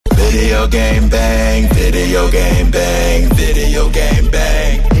Video game bang, video game bang, video game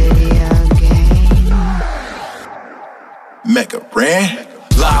bang. Video game. Mega Ran.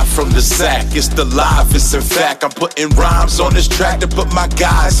 Live from the Sac, it's the livest. In fact, I'm putting rhymes on this track to put my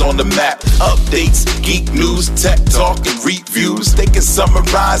guys on the map. Updates, geek news, tech talk, and reviews. They can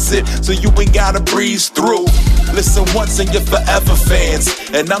summarize it so you ain't gotta breeze through. Listen once and you're forever fans.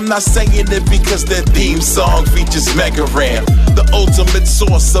 And I'm not saying it because their theme song features Mega Ran, the ultimate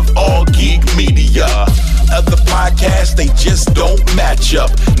source of all geek media. Other podcasts, they just don't match up.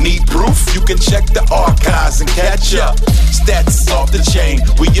 Need proof? You can check the archives and catch up. Stats off the chain,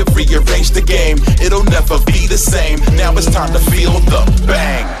 we have rearranged the game. It'll never be the same. Now it's time to feel the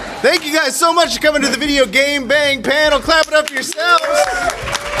bang. Thank you guys so much for coming to the Video Game Bang panel. Clap it up for yourselves.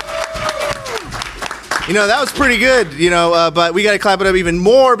 You know, that was pretty good, you know, but we got to clap it up even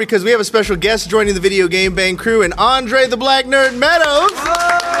more because we have a special guest joining the Video Game Bang crew, and Andre the Black Nerd Meadows.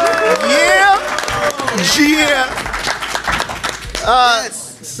 Yeah. Yes.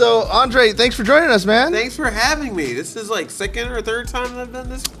 So, Andre, thanks for joining us, man. Thanks for having me. This is like second or third time I've done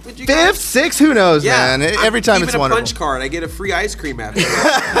this with you guys. Fifth, sixth, who knows, man. Every time it's wonderful. Even a punch card, I get a free ice cream after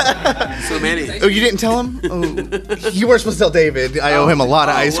that. So many. Oh, you didn't tell him? Oh, you weren't supposed to tell David. I owe him a lot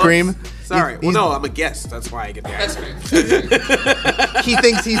of ice cream. Sorry. Well, no, I'm a guest. That's why I get the ice cream. He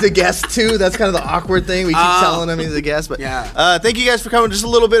thinks he's a guest, too. That's kind of the awkward thing. We keep telling him he's a guest. But yeah. Thank you guys for coming. Just a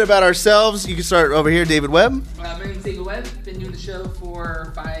little bit about ourselves. You can start over here, David Webb. My name's David Webb. Been doing the show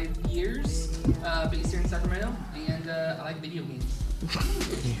for 5 years. Based here in Sacramento. And I like video games.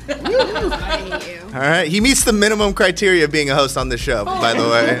 All right. He meets the minimum criteria of being a host on this show, by the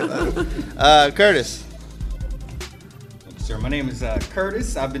way. Curtis. Sir, my name is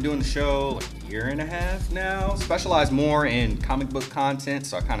Curtis. I've been doing the show like a year and a half now. Specialize more in comic book content,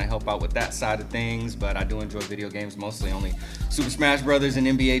 so I kind of help out with that side of things. But I do enjoy video games, mostly only Super Smash Brothers and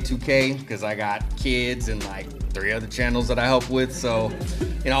NBA 2K, because I got kids and like 3 other channels that I help with. So,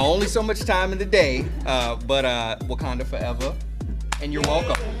 you know, only so much time in the day. But Wakanda forever, and you're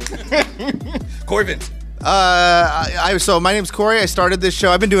welcome. Cory Vincent. So my name's Cory. I started this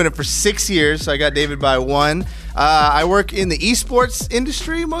show. I've been doing it for 6 years, so I got David by 1. I work in the esports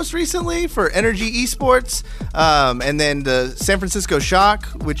industry most recently for Energy Esports, and then the San Francisco Shock,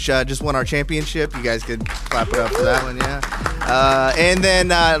 which just won our championship. You guys could clap it up for that one, yeah. And then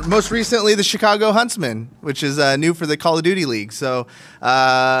most recently the Chicago Huntsman, which is new for the Call of Duty League. So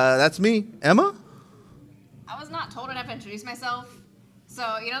that's me. Emma? I was not told enough to introduce myself.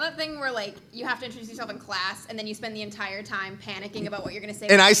 So, you know that thing where, like, you have to introduce yourself in class, and then you spend the entire time panicking about what you're going to say.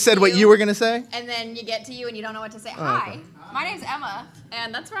 And I said what you were going to say? And then you get to you, and you don't know what to say. Hi, my name's Emma,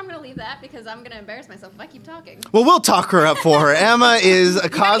 and that's where I'm going to leave that, because I'm going to embarrass myself if I keep talking. Well, we'll talk her up for her. Emma is a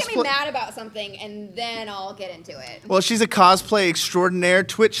cosplay... You get me mad about something, and then I'll get into it. Well, she's a cosplay extraordinaire,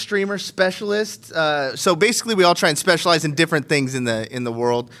 Twitch streamer specialist. So basically, we all try and specialize in different things in the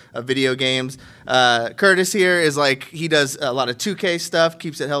world of video games. Curtis here is like, he does a lot of 2K stuff,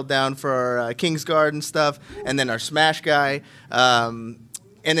 keeps it held down for our Kingsguard and stuff, and then our Smash guy, and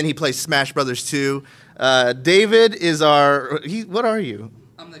then he plays Smash Brothers 2. David is what are you?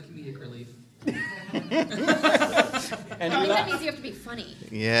 I'm the comedic relief. And that means you have to be funny.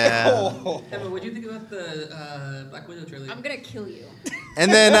 Yeah. Emma, what do you think about the Black Widow trailer? I'm going to kill you.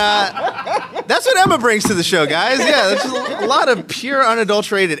 And then that's what Emma brings to the show, guys. Yeah, there's a lot of pure,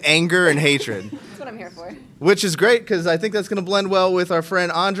 unadulterated anger and hatred. That's what I'm here for. Which is great, because I think that's going to blend well with our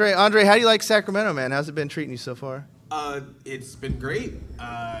friend Andre. Andre, how do you like Sacramento, man? How's it been treating you so far? It's been great.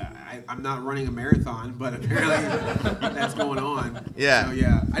 I'm not running a marathon, but apparently that's going on. Yeah. So,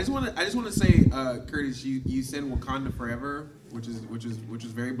 yeah. I just want to say, Curtis, you said Wakanda forever, which is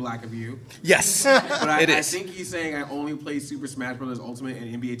very black of you. Yes. But I is. think you saying I only play Super Smash Bros. Ultimate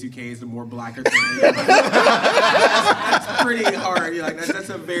and NBA 2K is the more blacker thing. That's pretty hard. You're like that's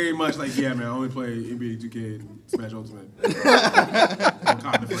a very much like, yeah, man, I only play NBA 2K and Smash Ultimate.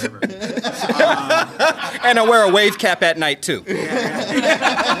 Wakanda forever. And I wear a wave cap at night too.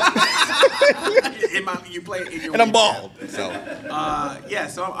 You play in your and I'm bald. So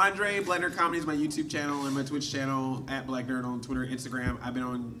so I'm Andre. Black Nerd Comedy is my YouTube channel and my Twitch channel at Black Nerd on Twitter and Instagram. I've been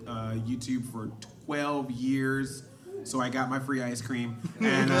on YouTube for 12 years, so I got my free ice cream,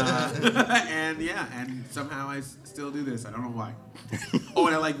 and and somehow I still do this. I don't know why. Oh,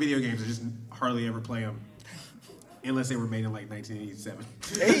 and I like video games. I just hardly ever play them. Unless they were made in like 1987.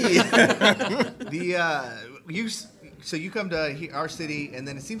 Hey, so you come to our city, and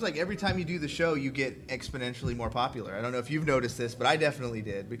then it seems like every time you do the show, you get exponentially more popular. I don't know if you've noticed this, but I definitely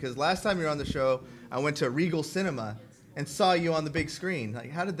did, because last time you were on the show, I went to Regal Cinema and saw you on the big screen. Like,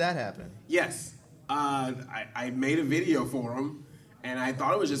 how did that happen? Yes, I made a video for them, And I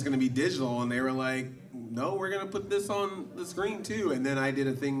thought it was just going to be digital, and they were like, no, we're going to put this on the screen too. And then I did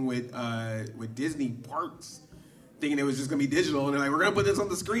a thing with Disney parks, thinking it was just going to be digital, and they're like, we're going to put this on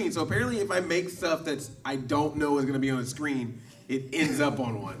the screen. So apparently if I make stuff I don't know is going to be on the screen, it ends up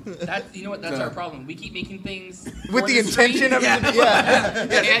on one. You know what? That's our problem. We keep making things with the intention of and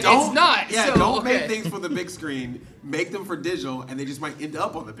it's not. Yeah, so, don't make things for the big screen. Make them for digital, and they just might end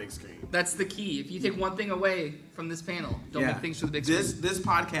up on the big screen. That's the key. If you take one thing away from this panel, don't make things for the big screen. This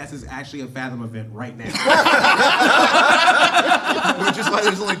podcast is actually a Fathom event right now. Which is why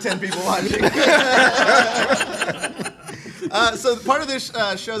there's only 10 people watching. So part of this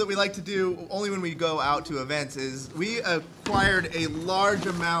show that we like to do only when we go out to events is we acquired a large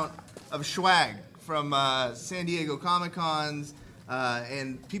amount of swag from San Diego Comic-Cons,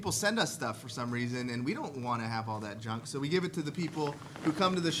 and people send us stuff for some reason, and we don't want to have all that junk, so we give it to the people who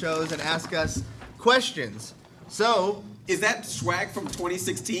come to the shows and ask us questions. So, is that swag from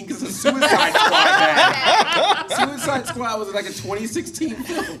 2016? Because it's a Suicide Squad bag. Suicide Squad was like a 2016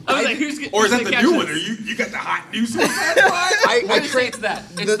 film. I was like, or is that the new one? Or you got the hot new Suicide Squad? I say it's that.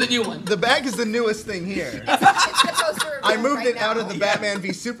 It's the new one. The bag is the newest thing here. It's the poster I moved it out of the Batman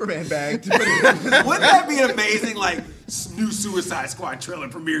v Superman bag to put it in. Wouldn't that be amazing? Like, new Suicide Squad trailer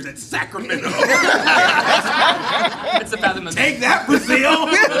premieres at Sacramento. It's a Fathom event. Take that, Brazil.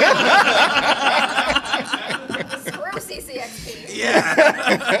 Screw CCXP.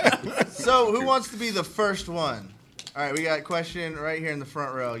 Yeah. So, who wants to be the first one? All right, we got a question right here in the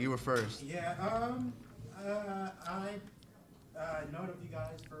front row. You were first. Yeah, I've known of you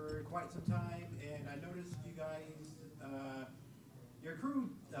guys for quite some time, and I noticed you guys, your crew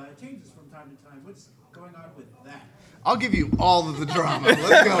changes from time to time. What's going on with that? I'll give you all of the drama.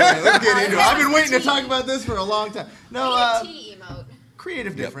 Let's go. Let's get into it. I've been waiting to talk about this for a long time. No, T emote.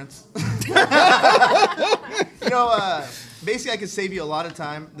 creative difference. Basically, I could save you a lot of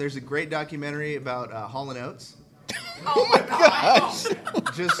time. There's a great documentary about Hall & Oates. Oh my god.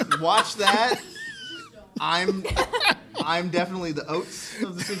 Just watch that. I'm definitely the Oates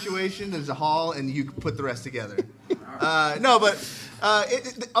of the situation. There's a Hall, and you put the rest together. A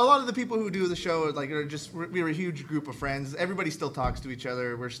lot of the people who do the show we're a huge group of friends. Everybody still talks to each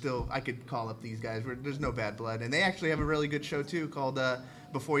other. I could call up these guys. There's no bad blood, and they actually have a really good show too called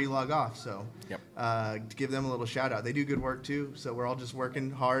Before You Log Off. So, to give them a little shout out, they do good work too. So we're all just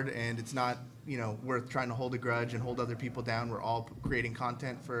working hard, and it's not worth trying to hold a grudge and hold other people down. We're all creating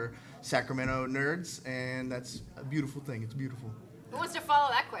content for Sacramento nerds, and that's a beautiful thing. It's beautiful. Who wants to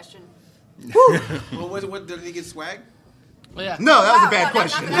follow that question? Well, what did he get swag? Well, yeah. No, that was a bad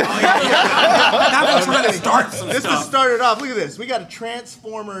question. Now we're trying to start some This stuff. just started off. Look at this. We got a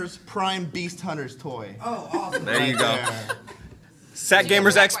Transformers Prime Beast Hunters toy. Oh, awesome. There you go. There. Sac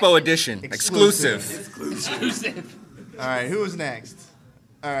Gamers Expo edition. Exclusive. Exclusive. All right, who was next?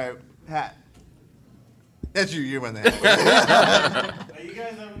 All right, Hat. That's you. You went there. Are you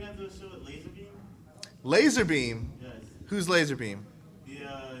guys ever going to do a show with Laserbeam? Laserbeam. Yes. Who's Laserbeam? The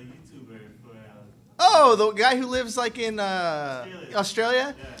YouTuber for... Oh, the guy who lives in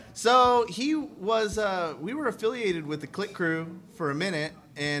Australia? Yeah. So he was, we were affiliated with the Click Crew for a minute,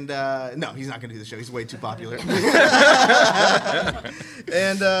 and no, he's not going to do the show. He's way too popular.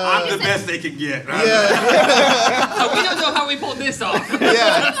 And I'm the best they can get. Yeah. We don't know how we pulled this off.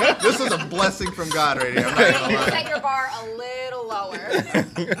 Yeah, this was a blessing from God right here. I'm not gonna lie. Set your bar a little lower.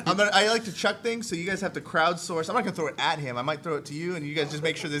 I like to chuck things, so you guys have to crowdsource. I'm not gonna throw it at him. I might throw it to you, and you guys just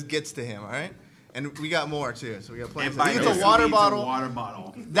make sure this gets to him. All right? And we got more too. So we got plenty. And I by think those it's a who water needs bottle. a water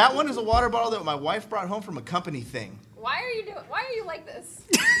bottle. That one is a water bottle that my wife brought home from a company thing. Why are you like this?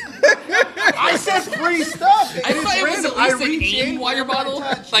 I said free stuff. I thought it was at least an AIM water bottle,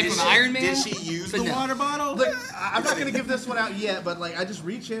 like from Iron Man. Did she use the water bottle? Look, I'm not gonna give this one out yet, but I just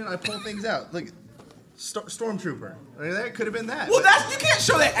reach in and I pull things out. Like Stormtrooper. That could have been that. Well, you can't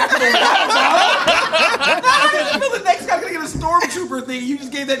show that after the water bottle. No, the next guy's gonna get a Stormtrooper thing. You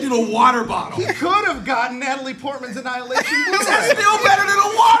just gave that dude a water bottle. He could have gotten Natalie Portman's Annihilation. That's still better than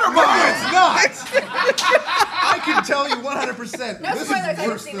a water bottle. It's not. I can tell you 100%. No This spoilers, I is haven't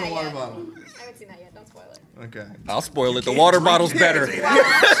worse seen than a that water yet. bottle. I haven't seen that yet. Don't spoil it. Okay. I'll spoil it. The water bottle's better.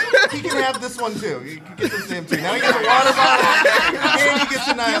 He can have this one too. You can get this to him too. Now he gets a water bottle and he gets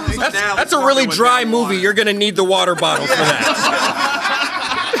Annihilation. That's a really dry movie. You're gonna need the water bottle for that.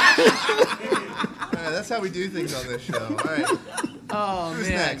 That's how we do things on this show. All right. Oh, Who's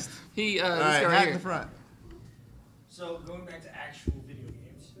man. next? All All right, right, hat in the front. So going back to actual video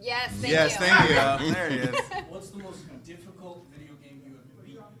games, Yes, thank Yes, you. thank you. There he is. what's the most difficult video game you have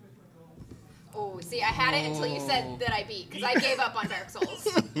beat? Oh, see, I had it until you said that I beat, because I gave up on Dark Souls.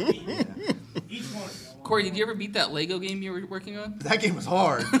 Each one of you. Cory, did you ever beat that Lego game you were working on? That game was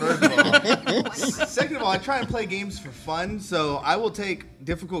hard, first of all. Second of all, I try and play games for fun, so I will take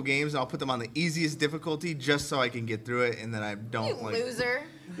difficult games and I'll put them on the easiest difficulty just so I can get through it, and then I don't You like. loser.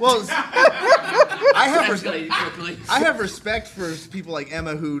 Well, I Escalated quickly. have respect for people like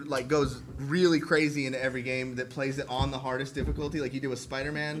Emma who like goes really crazy into every game that plays it on the hardest difficulty, like you do with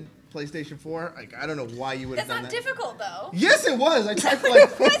Spider-Man PlayStation 4. Like I don't know why you would have That's done not that. difficult though. Yes, it was. I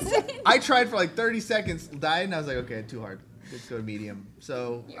tried for like 30 seconds, died, and I was like, okay, too hard. Let's go to medium.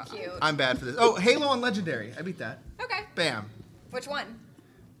 So You're cute. I'm bad for this. Oh, Halo on Legendary. I beat that. Okay. Bam. Which one?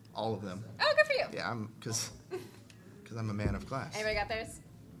 All of them. Oh, good for you. Yeah, because I'm a man of class. Anybody got theirs?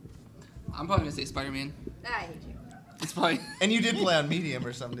 I'm probably gonna say Spider-Man. I hate you. It's probably. And you did play on medium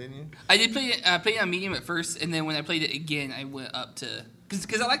or something, didn't you? I did play it on medium at first, and then when I played it again, I went up to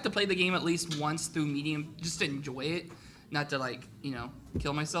because I like to play the game at least once through medium just to enjoy it, not to like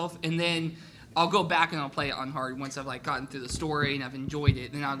kill myself. And then I'll go back and I'll play it on hard once I've like gotten through the story and I've enjoyed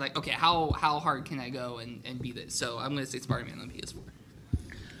it. Then I'm like, okay, how hard can I go and beat it? So I'm gonna say Spider-Man on PS4.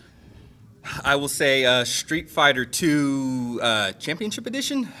 I will say Street Fighter 2 Championship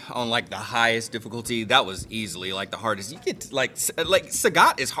Edition on like the highest difficulty. That was easily like the hardest. You get like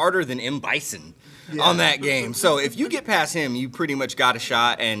Sagat is harder than M. Bison on that game. So if you get past him, you pretty much got a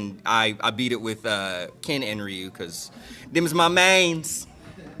shot. And I beat it with Ken and Ryu because them's my mains.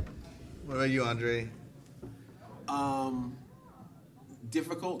 What about you, Andre?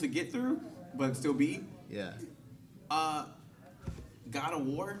 Difficult to get through, but still beat. Yeah. God of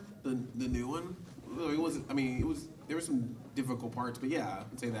War, the new one. It wasn't. I mean, it was. There were some difficult parts, but yeah,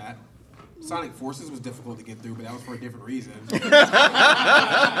 I'd say that. Sonic Forces was difficult to get through, but that was for a different reason.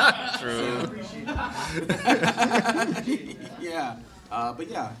 True. Yeah, but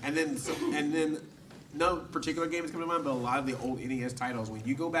yeah, and then no particular game is coming to mind, but a lot of the old NES titles. When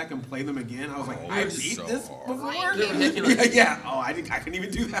you go back and play them again, I was like, I beat this before. They're ridiculous. Yeah. Oh, I couldn't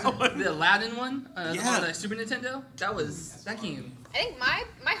even do that one. The Aladdin one on Yeah. the Super Nintendo. That game. I think my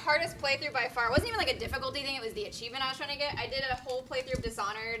hardest playthrough by far wasn't even like a difficulty thing. It was the achievement I was trying to get. I did a whole playthrough of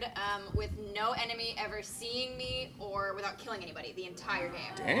Dishonored with no enemy ever seeing me or without killing anybody the entire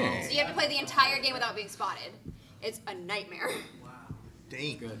game. Dang. So you have to play the entire game without being spotted. It's a nightmare.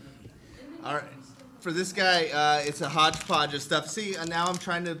 Dang. Good. All right. For this guy, it's a hodgepodge of stuff. See, now I'm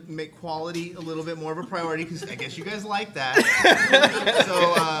trying to make quality a little bit more of a priority because I guess you guys like that.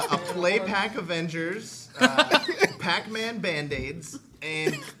 So, a play pack Avengers, Pac-Man Band-Aids,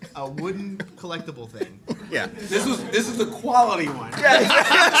 and a wooden collectible thing. Yeah. This is the quality one.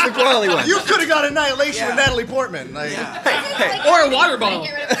 That's the quality one. You could have got Annihilation with Yeah. Natalie Portman. Like, Like, Or a you water couldn't bottle.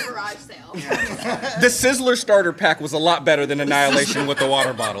 Get rid of a garage sale. The Sizzler starter pack was a lot better than Annihilation with the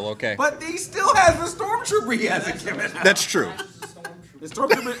water bottle, okay? But he still has the Stormtrooper he hasn't given out. That's true. The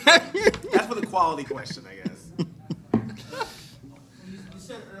Stormtrooper. That's for the quality question, I guess. You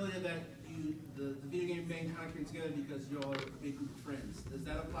said earlier that the video game thing kind of came together because you're all a big group of friends. Does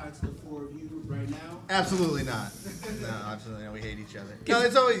that apply to the four of you right now? absolutely not. No, absolutely not. We hate each other. No,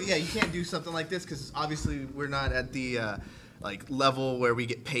 it's always, you can't do something like this because obviously we're not at the like level where we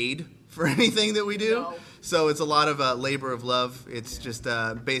get paid for anything that we do. No. So it's a lot of labor of love. It's just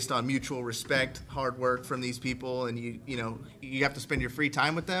based on mutual respect, hard work from these people, and you have to spend your free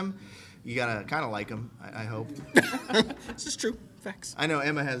time with them. You gotta kind of like them, I hope. This is true. Facts. I know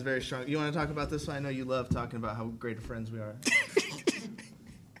Emma has very strong. You want to talk about this? I know you love talking about how great of friends we are.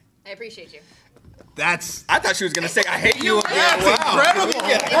 I appreciate you. That's I thought she was going to say, I hate you. incredible.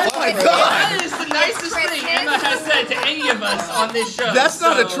 Yeah. Oh my god. That is the nicest thing Emma has said to any of us on this show. That's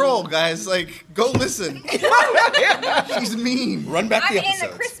not a So- troll, guys. Like, go listen. She's mean. Run back I'm the in a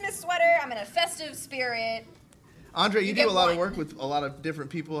episodes. Christmas sweater. I'm in a festive spirit. Andre, you You do a get lot of one. work with a lot of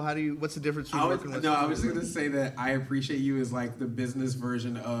different people. What's the difference between working with? I was just gonna say that I appreciate you as like the business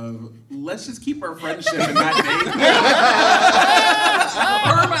version of let's just keep our friendship and not date.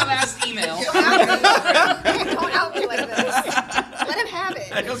 Per my last email. Don't out me like this. Let him have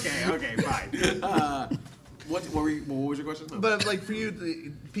it. Okay, fine. What was your question? But like for you,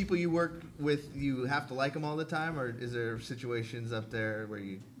 the people you work with, you have to like them all the time, or is there situations up there where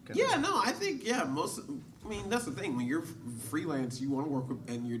you? Yeah, no, I think I mean, that's the thing. When you're freelance, you want to work with,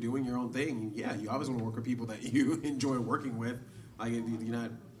 and you're doing your own thing. Yeah, you always want to work with people that you enjoy working with. Like you're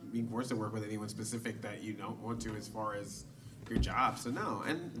not being forced to work with anyone specific that you don't want to, as far as your job. So no,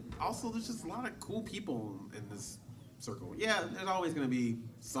 and also there's just a lot of cool people in this circle. Yeah, there's always going to be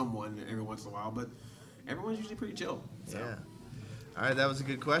someone every once in a while, but everyone's usually pretty chill. So. Yeah. All right, that was a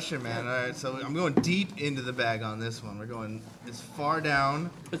good question, man. All right, so I'm going deep into the bag on this one. We're going as far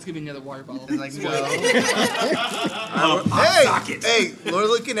down Let's give me another water bottle. as I can go. Socket. Hey, we're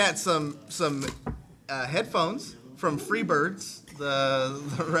looking at some headphones from Freebirds, the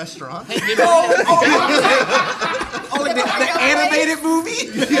restaurant. Oh, the animated movie?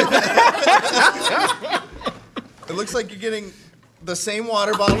 It looks like you're getting the same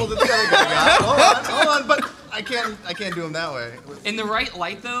water bottle that the other guy got. Hold on, but I can't do them that way. In the right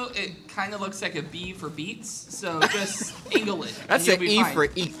light, though, it kind of looks like a B for beats. So just angle it. That's and an you'll be E fine. for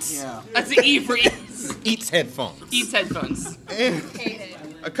eats. Yeah. That's an E for eats. Eats headphones. Eats headphones. And Hate it.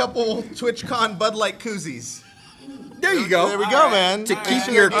 a couple TwitchCon Bud Light koozies. There you go. There we go, man. To keep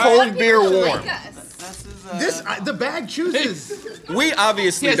your cold beer warm. Like us. The bag chooses. We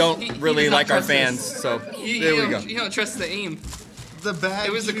obviously Yes, don't he really does not like our trust fans, us. so You there we don't- go. You don't trust the aim. The bag.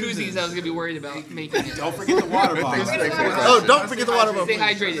 It was the chooses. koozies I was gonna be worried about making it. Don't forget the water bottle. Oh, don't forget the water bottle. Stay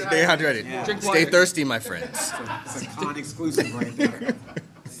please. hydrated. Stay hydrated. Drink Stay water. thirsty, my friends. It's a con exclusive right there.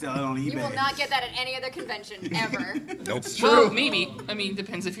 Sell it on eBay. You will not get that at any other convention ever. Nope. Well, maybe. I mean,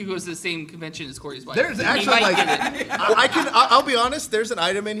 depends if he goes to the same convention as Cory's wife. There's He actually might like, get it. I'll be honest. There's an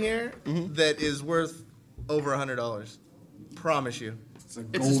item in here that is worth over $100. Promise you. It's a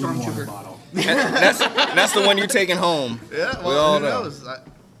It's a golden water stormtrooper. bottle. That's the one you're taking home. Yeah. We Well, all who know. knows? All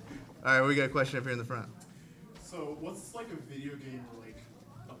right, we got a question up here in the front. So, what's like a video game or like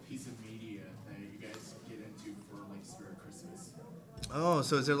a piece of media that you guys get into for like spirit Christmas? Oh,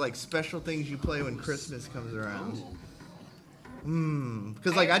 so is there like special things you play when Christmas comes around?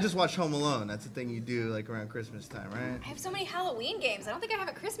 Because like I just watched Home Alone. That's the thing you do like around Christmas time, right? I have so many Halloween games. I don't think I have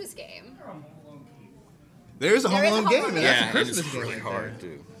a Christmas game. There is a Home There is a Alone Home game, Alone and game. that's a Yeah, and Christmas it's game. really right hard there.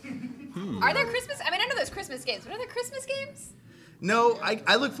 too. Are there Christmas? I mean, I know there's Christmas games, but are there Christmas games? No,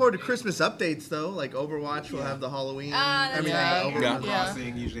 I look forward to Christmas updates though. Like Overwatch will have the Halloween. That's right. Overwatch. Yeah. Animal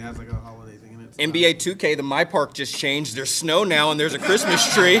Crossing usually has like a holiday thing in it. so- NBA 2K, the My Park just changed. There's snow now and there's a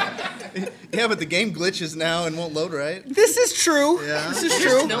Christmas tree. Yeah, but the game glitches now and won't load right. This is true. Yeah. This is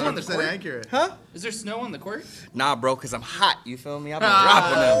true. Snow on the 100% court? accurate. Huh? Is there snow on the court? Nah, bro, because I'm hot. You feel me? I've been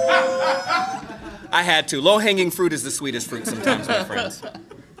dropping them. I had to. Low-hanging fruit is the sweetest fruit sometimes, my friends. But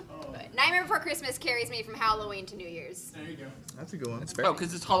Nightmare Before Christmas carries me from Halloween to New Year's. There you go. That's a good one. That's fair. Oh,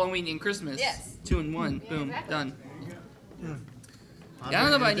 because it's Halloween and Christmas. Yes. 2 in 1. Yeah, Boom. exactly. Done. Yeah, I don't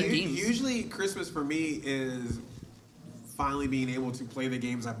know about any U- games. Usually Christmas for me is finally being able to play the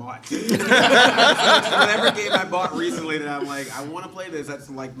games I bought. Whatever game I bought recently that I'm like, I want to play this. That's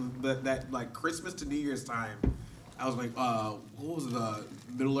like that like Christmas to New Year's time. I was like, what was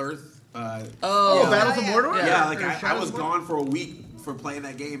it? Middle Earth. Oh, Battles of Mordor? Yeah, like Or I Shadows was of Mordor? gone for a week for playing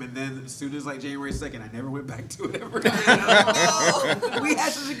that game, and then as soon as like January 2nd, I never went back to it ever again. Oh, we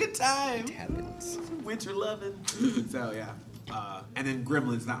had such a good time. Winter loving. So yeah, and then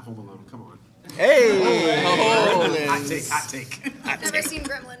Gremlins, not Home Alone. Come on. Hey! Hot take. Hot take. I've never seen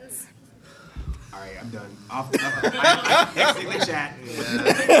Gremlins. All right, I'm done. Off. Exiting the chat.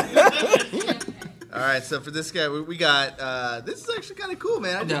 All right, so for this guy, we got. This is actually kind of cool,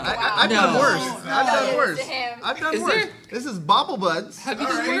 man. No. I've No. done worse. No. I've done worse. To him. I've done Is worse. there? This is Bobble Buds. Have you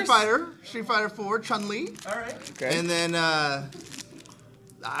done worse? Street Fighter 4, Chun-Li. All right. Okay. And then, I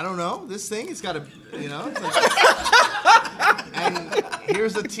don't know, this thing, it's got a, it's like, and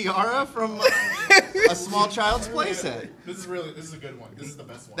here's a tiara from a small child's playset. This is a good one. This is the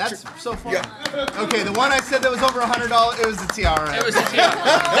best one. That's so far. Okay, the one I said that was over $100, it was the tiara. It was a tiara.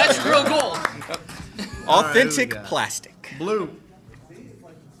 That's real gold. Authentic got? plastic. blue.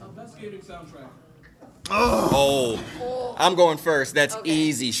 Best gaming soundtrack. Oh. I'm going first. That's Okay.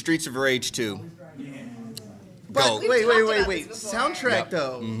 easy. Streets of Rage 2. But Go. wait, talked about wait. this before. Soundtrack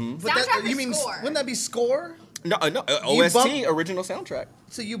though. But Soundtrack or you mean score? wouldn't that be score? No, You OST, bump- original soundtrack.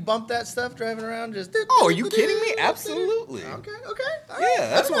 So you bump that stuff driving around just. Oh, are you kidding me? Absolutely. Okay. All Yeah, right.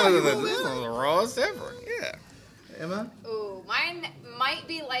 that's one of the valuable, this is man. one of the rawest ever. Yeah. Emma. Ooh, mine might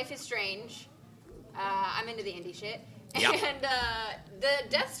be Life is Strange. I'm into the indie shit. Yep. And the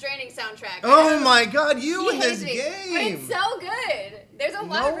Death Stranding soundtrack. Oh my God, you He in hates this me, game. but it's so good. There's a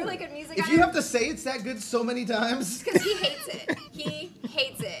lot of really good music If on you it. have to say it's that good so many times. Because he hates it. He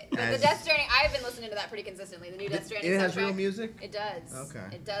hates it. But the As- Death Stranding, I've been listening to that pretty consistently. The new Death Stranding It has soundtrack. real music? It does.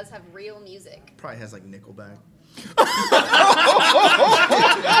 Okay. It does have real music. Probably has like Nickelback.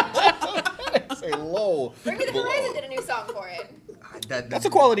 Say low. Bring Me the Horizon did a new song for it. That's a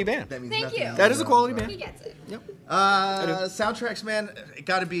quality band. That means Thank nothing you. to me, That is a though. quality He band. gets it. Soundtracks, man. It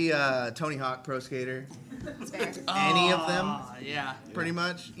got to be Tony Hawk Pro Skater. It's fair. Any of them, Yeah. pretty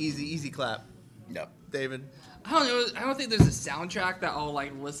much. Easy clap. Yep. David. I don't know. I don't think there's a soundtrack that I'll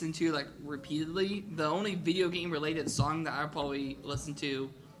like listen to like repeatedly. The only video game related song that I probably listen to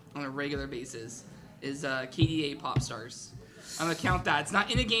on a regular basis is KDA Pop Stars. I'm gonna count that. It's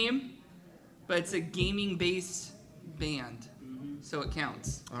not in a game, but it's a gaming based band, so it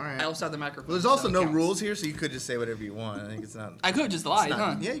counts. All right. I also have the microphone. Well, there's also so it no counts. rules here, so you could just say whatever you want. I think it's not. I could have just lied,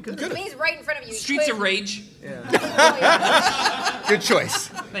 huh? Yeah, you could. I mean, he's right in front of you. You Streets could- of Rage. Yeah. Good choice.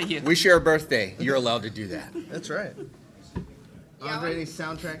 Thank you. We share a birthday. You're allowed to do that. That's right. Andre, any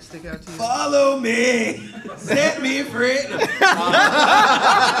soundtracks stick out to you? Follow me, set me free.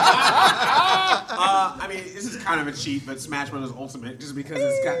 I mean, this is kind of a cheat, but Smash Bros. Ultimate, just because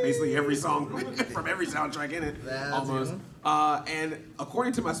it's got basically every song from every soundtrack in it, almost. And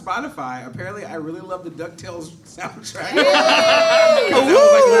according to my Spotify, apparently I really love the DuckTales soundtrack. That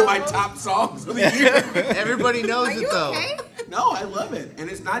was like one of my top songs of the year. Everybody knows Are it you though. okay? No, I love it. And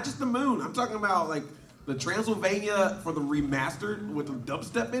it's not just the moon. I'm talking about like the Transylvania for the remastered with the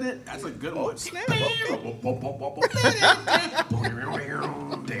dubstep in it. That's a good one. That's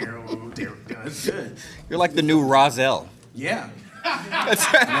good. You're like the new Rozelle. Yeah.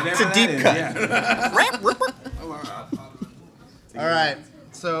 It's a deep cut. All right.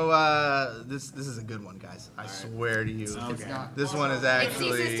 So this is a good one, guys. I swear to you. This one is It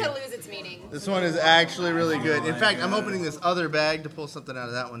actually. ceases to lose its meaning. This one is actually really good. In fact, I'm opening this other bag to pull something out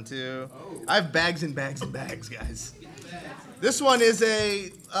of that one too. I have bags and bags and bags, guys. This one is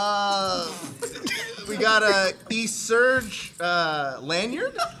a. We got a E-Surge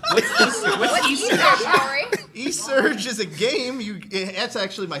lanyard. What's E-Surge, Cory? E-Surge is a game. That's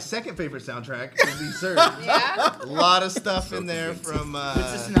actually my second favorite soundtrack. Is E-Surge. Yeah? A lot of stuff in there from.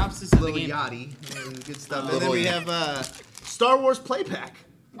 What's the synopsis of the Lil game? Yachty. Good stuff. And then we have Star Wars Play Pack.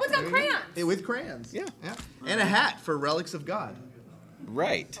 What's on crayons? With crayons. Yeah. And a hat for Relics of God.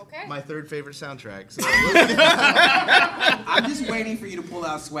 Right. Okay. My third favorite soundtrack. So I'm just waiting for you to pull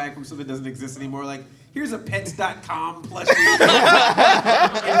out swag from something that doesn't exist anymore. Like, here's a pets.com plushie.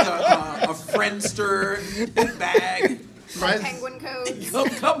 Here's a Friendster bag. Penguin codes.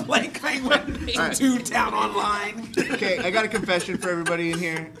 Come play Penguin. Right. Toontown Online. Okay, I got a confession for everybody in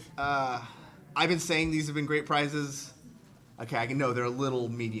here. I've been saying these have been great prizes. Okay, I can know they're a little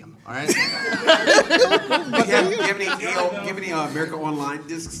medium. All right. Do you have any America Online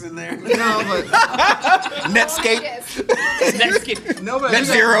discs in there? No, but Netscape. Netscape. no, but Net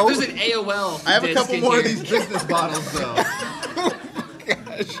Zero. There's an AOL. I have a disc couple in more of here. these business bottles though.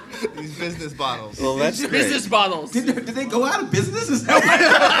 These business bottles. Well, that's great. Business bottles. Did they go out of business? Is that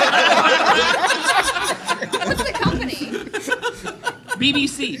What's the company?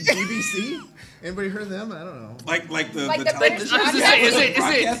 BBC. BBC? Anybody heard of them? I don't know. like the Like the television British I was gonna say, is it?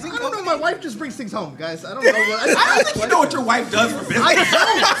 broadcasting? I don't know. My wife just brings things home, guys. I don't know what. I don't think you know what your wife does for business. I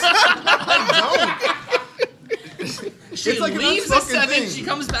don't. She It's like an leaves at unspoken 7. thing. She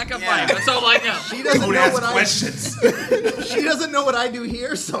comes back at Yeah. 5. That's all I know. She doesn't Don't know ask what questions. She doesn't know what I do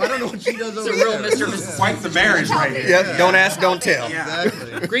here, so I don't know what she does over a real there. Mr. and Mrs. Quite the marriage right here. Yep. Don't ask, don't tell. Yeah.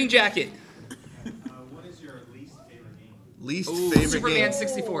 Exactly. Green Jacket. What is your least favorite game? Least Ooh, favorite Superman game.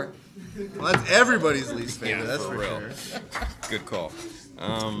 64. Well, that's everybody's least favorite. Yeah, that's for for real. sure. Good call.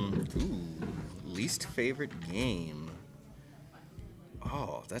 Least favorite game.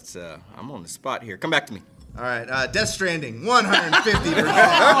 Oh, that's I'm on the spot here. Come back to me. All right, Death Stranding, 150%. Good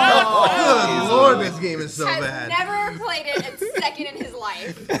Lord, this game is so Has bad. never played it a second in his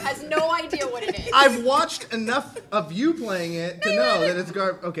life. Has no idea what it is. I've watched enough of you playing it to know that it's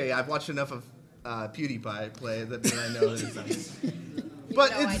Okay, I've watched enough of PewDiePie play that I know that it's not.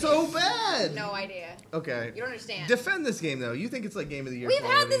 But no it's idea. so bad. No idea. Okay. You don't understand. Defend this game though. You think it's like Game of the Year? We've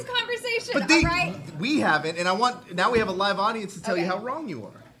had quality. this conversation, But all right? we haven't, and now we have a live audience to tell you Okay. how wrong you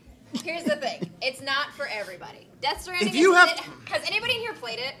are. Here's the thing. It's not for everybody. Death Stranding If you has anybody in here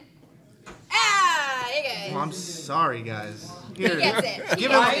played it? Ah, you guys. Well, I'm sorry, guys. Here, He gets it.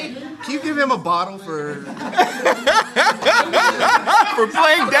 give him. Can you give him a bottle for? For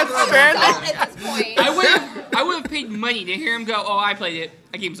playing Death Stranding. At this point. I would have paid money to hear him go, oh, I played it.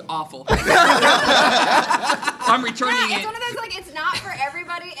 That game's awful. I'm returning Yeah, it's it. one of those, like, it's not for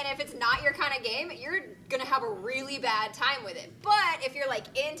everybody, and if it's not your kind of game, you're gonna have a really bad time with it. But if you're, like,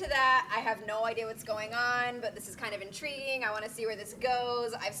 into that, I have no idea what's going on, but this is kind of intriguing, I want to see where this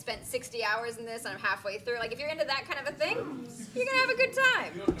goes, I've spent 60 hours in this, and I'm halfway through. Like, if you're into that kind of a thing, you're gonna have a good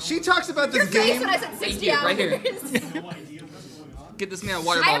time. She talks about this Your face game. when I said 60 you, hours. right here. Get this man a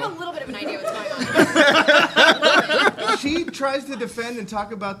water I have a bottle. little bit of an idea what's going on. She tries to defend and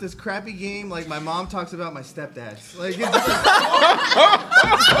talk about this crappy game like my mom talks about my stepdad. Like,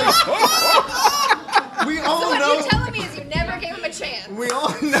 we all So what know. you're telling me is you never gave him a chance. We all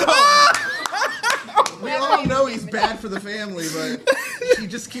know. We all know for the family, but she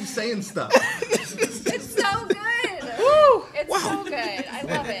just keeps saying stuff. It's so good. Woo! It's so good. I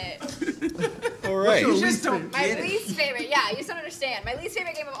love it. All right. You just don't My get it. least favorite, yeah, you just don't understand. My least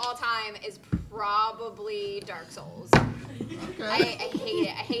favorite game of all time is probably Dark Souls. Okay. I hate it.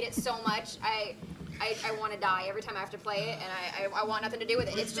 I hate it so much. I want to die every time I have to play it, and I want nothing to do with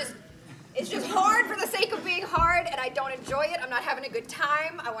it. It's just hard for the sake of being hard, and I don't enjoy it. I'm not having a good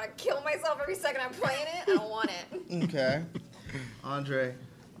time. I want to kill myself every second I'm playing it. I don't want it. Okay. Andre.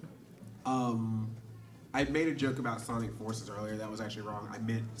 I made a joke about Sonic Forces earlier. That was actually wrong. I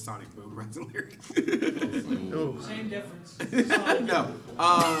meant Sonic Boom Runs and Lyrics. Same difference. No.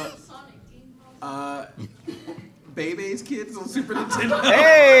 Bebe's Kids on Super Nintendo.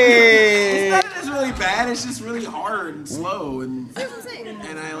 Hey! It's not that it's really bad. It's just really hard and slow, and I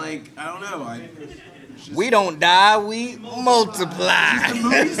don't know. We don't die, we multiply. The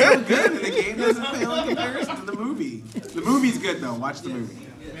movie's so good, and the game doesn't pale in comparison to the movie. The movie's good though. Watch the movie.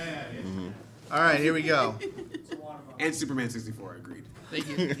 All right, here we go. And Superman 64. Agreed. Thank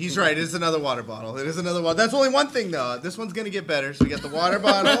you. He's right. It is another water bottle. It is another water. That's only one thing, though. This one's going to get better. So we got the water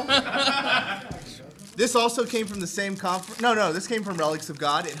bottle. This also came from the same conference. No, this came from Relics of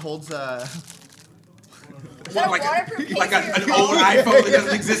God. It holds Is that a waterproof case Like for your an phone? old iPhone that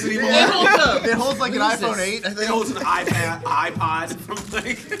doesn't exist anymore. It holds like an iPhone 8. I It think. holds an iPod from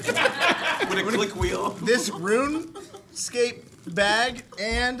with a click wheel. This RuneScape bag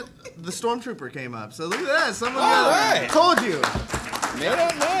and the Stormtrooper came up. So look at that. Someone right. told you. Made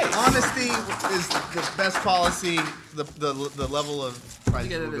up nice. Honesty is the best policy. The level of price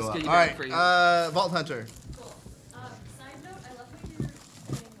Look at will this. go up. Get you All back right, for you. Vault Hunter. Cool. Side note, I love how you're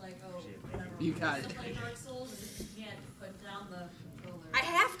saying like, oh, whatever. You got it. So play Dark Souls, you can't put down the roller. I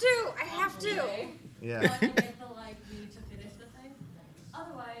have to. Yeah. But I get the like need to finish the thing.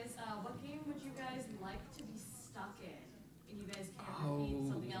 Otherwise, what game would you guys like to be stuck in? And you guys can't repeat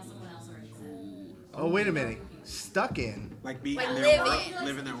something else someone else already said. Oh, wait a minute. Stuck in. Like be Like in live their world, in.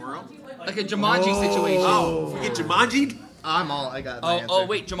 live in their world. Like a Jumanji situation. Oh, we get Jumanji. I got my answer. Oh,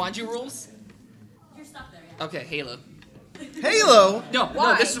 wait, Jumanji rules? You're stuck there, yeah. Okay, Halo. Halo? No,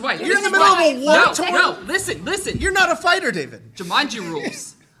 Why? this is why. You're in This the is middle why. of a war torn- No, listen. You're not a fighter, David. Jumanji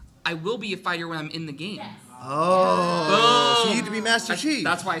rules. I will be a fighter when I'm in the game. Yes. Oh. So Boom. you need to be Master Chief.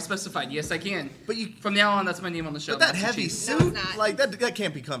 That's why I specified. Yes, I can. But you. From now on, that's my name on the show. But that Master heavy Chief. suit, No, it's not. like that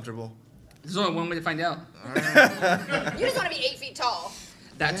can't be comfortable. There's only one way to find out. You just want to be 8 feet tall.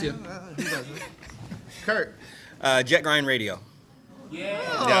 That too. Who doesn't? Kurt. Jet Grind Radio.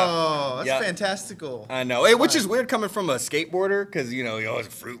 Oh, that's Yeah. fantastical. I know, which is weird coming from a skateboarder, because you always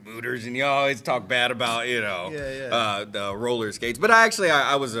fruit booters and you always talk bad about the roller skates. But I was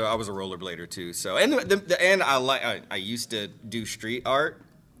a rollerblader too. So and I used to do street art,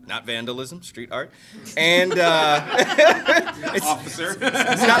 not vandalism, street art, and Officer.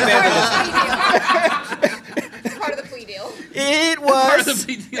 it's not vandalism. Part of the plea deal. It Part of the was,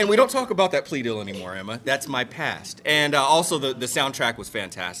 plea deal. and we don't talk about that plea deal anymore, Emma. That's my past. And also the soundtrack was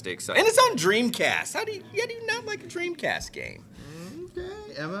fantastic. So, and it's on Dreamcast. How do you not like a Dreamcast game? Okay,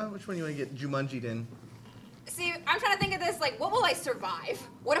 Emma, which one you want to get Jumanji'd in? See, I'm trying to think of this, like, what will I survive?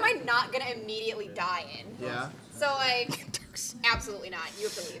 What am I not going to immediately die in? Yeah. So, like, absolutely not. You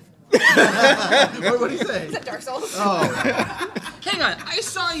have to leave. What do you say? Is that Dark Souls? Oh, Hang on. I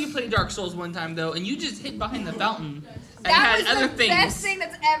saw you play Dark Souls one time though, and you just hid behind the fountain and That had was other the things. best thing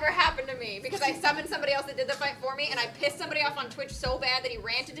that's ever happened to me because I summoned somebody else that did the fight for me, and I pissed somebody off on Twitch so bad that he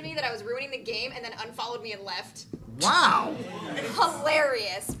ranted to me that I was ruining the game, and then unfollowed me and left. wow.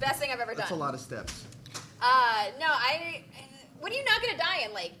 Hilarious. Best thing I've ever done. That's a lot of steps. No, what are you not gonna die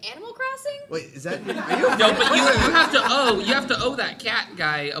in? Like Animal Crossing? Wait, is that? Are you? No, but you have to owe that cat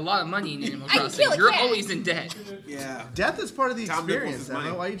guy a lot of money in Animal I can Crossing. kill a You're cat. always in debt. Yeah. Death is part of the Tom Nichols experience, is Emma.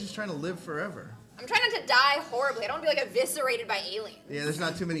 mine. Why are you just trying to live forever? I'm trying not to die horribly. I don't want to be like eviscerated by aliens. Yeah, there's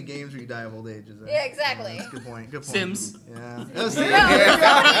not too many games where you die of old age, is there? Yeah, exactly. That's a good point. Good point. Sims. Yeah. Oh, No, Sims. nobody's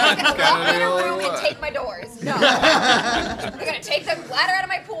gonna lock me in a room and take my doors. No. They're gonna take the bladder out of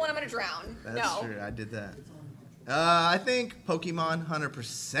my pool and I'm gonna drown. That's No. true. I did that. I think Pokemon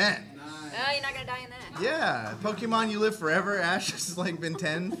 100%. No, you're not gonna die in that. Yeah, Pokemon, you live forever. Ash has like been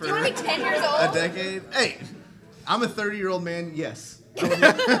 10 for Do you wanna be 10 years a old? decade. Hey, I'm a 30-year-old man. Yes,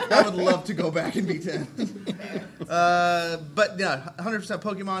 I would love to go back and be 10. But yeah, 100%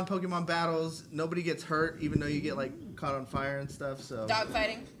 Pokemon. Pokemon battles. Nobody gets hurt, even though you get like caught on fire and stuff. So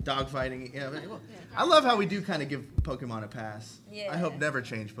Dogfighting. Dogfighting. Yeah. Well, I love how we do kind of give Pokemon a pass. Yeah. I hope never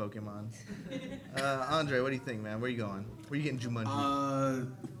change Pokemon. Andre, what do you think, man? Where you going? Where you getting Jumanji?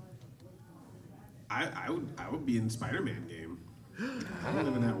 I would be in Spider-Man game. I don't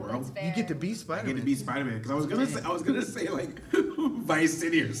live in that world. You get to be Spider-Man. I get to be Spider-Man because I was gonna say like Vice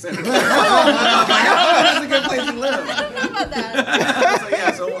City or Senator. That's a good place to live. I don't know about that. So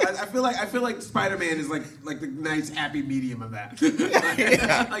yeah, so I feel like Spider-Man is like the nice happy medium of that.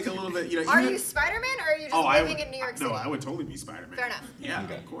 Like a little bit, you know. Are you Spider-Man or are you just living in New York City? No, I would totally be Spider-Man. Fair enough. Yeah,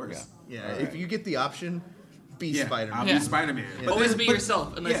 of course. Yeah, if you get the option, be Spider-Man. I'll be Spider-Man. Yeah. Always be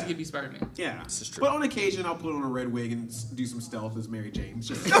yourself, unless you can be Spider-Man. Yeah, This is true. but on occasion I'll put on a red wig and do some stealth as Mary Jane.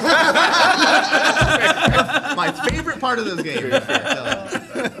 My favorite part of those games.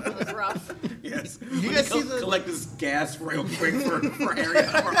 That was rough. Yes. You guys see the collect this gas real quick for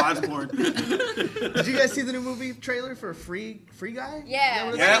Osborn. Did you guys see the new movie trailer for Free Guy?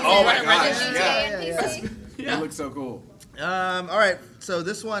 Yeah. Yeah. Oh my gosh. gosh. Yeah. It looks so cool. All right, so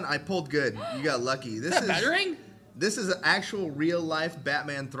this one I pulled good. You got lucky. This is battering? This is an actual real life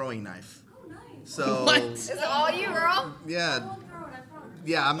Batman throwing knife. Oh, nice. So What? Is it all you, girl? yeah, I won't throw it, I promise.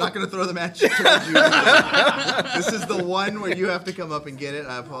 yeah. I'm not gonna throw the match towards you. This is the one where you have to come up and get it.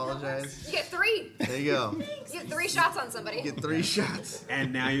 I apologize. You get 3. There you go. You get 3 shots on somebody. You get 3 shots.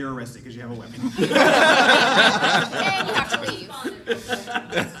 And now you're arrested because you have a weapon. And you have to leave.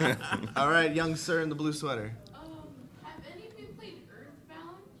 All right, young sir in the blue sweater. Have any of you played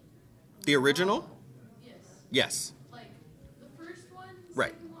Earthbound? The original? Yes. Yes. Like, the first one,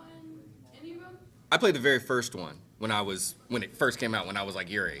 Right. second one, any of them? I played the very first one when it first came out when I was like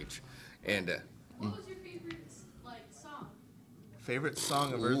your age, and What was your favorite, like, song? Favorite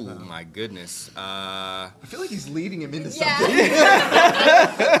song of ooh, Earthbound. my goodness. I feel like he's leading him into Yeah. something.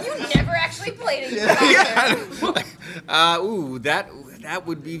 You never actually played it. That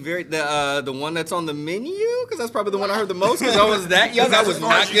would be the one that's on the menu, because that's probably the one I heard the most, because I was that young. I was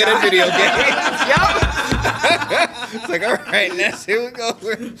not good at video games. Yep. It's like, all right, Ness, here we go.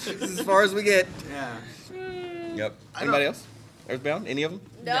 This is as far as we get. Yeah. Yep. Anybody else? Earthbound? Any of them?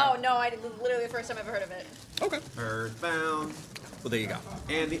 No, I literally the first time I've ever heard of it. Okay. Earthbound. Well, there you go.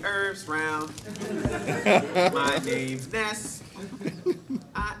 And the earth's round. My name's Ness.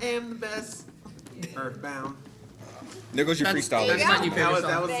 I am the best. Earthbound. There goes your freestyle. There you That's go. my new favorite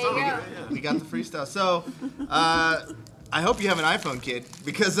That song. was There the you song. go. Yeah. We got the freestyle. So, I hope you have an iPhone, kid,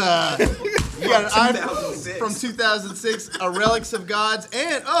 because you got an iPhone 2006. from 2006, a Relics of Gods,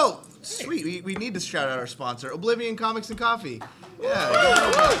 and sweet, we need to shout out our sponsor, Oblivion Comics and Coffee.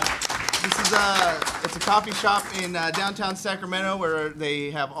 Yeah. This is it's a coffee shop in downtown Sacramento where they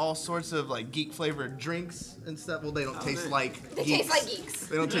have all sorts of like geek flavored drinks and stuff. Well, they don't taste like They geeks. taste like geeks.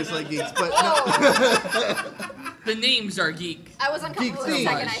 They don't taste like geeks, but Whoa. The names are geek. I was uncomfortable the Geek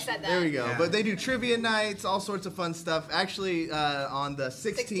second I themed. said that. There we go. Yeah. But they do trivia nights, all sorts of fun stuff. Actually, on the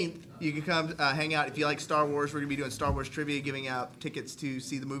 16th, you can come hang out. If you like Star Wars, we're going to be doing Star Wars trivia, giving out tickets to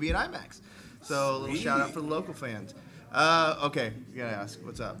see the movie in IMAX. So a little shout out for the local fans. Okay, you got to ask,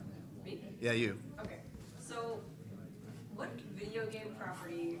 what's up? Me? Yeah, you. Okay. So, what video game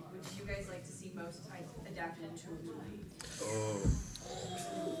property would you guys like to see most adapted into a movie?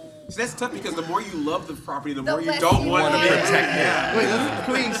 So that's tough because the more you love the property, the The more you less don't you want to want it. protect it. Yeah. Wait,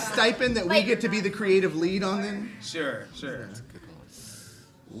 can we stipend that we get to be the creative lead on then? Sure.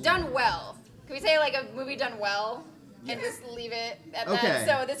 Done well. Can we say like a movie done well? And just leave it at Okay. that.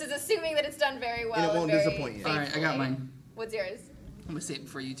 So this is assuming that it's done very well. And it won't very disappoint you. All right, I got mine. What's yours? I'm gonna say it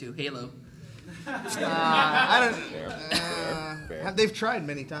for you too. Halo. I don't. They've tried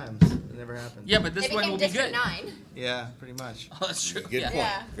many times. It never happened. Yeah, but this It one became will be District good. 9. Yeah, pretty much. Oh, that's true. Good yeah. point.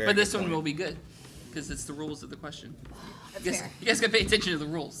 Yeah. Very But this good one point. will be good because it's the rules of the question. That's You guys, fair. you guys gotta pay attention to the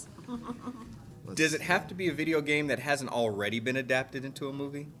rules. Does it have to be a video game that hasn't already been adapted into a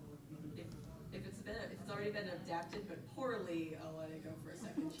movie? If it's already been adapted but poorly, I'll let it go for a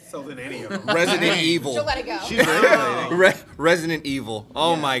second chance. So then any of them. Resident Evil. She'll let it go. She's regulating. Resident Evil.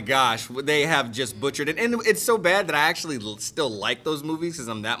 Oh my gosh, they have just butchered it, and it's so bad that I actually still like those movies because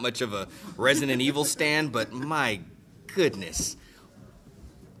I'm that much of a Resident Evil stan. But my goodness,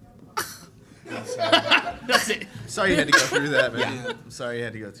 That's it. Sorry you had to go through that, man. I'm sorry you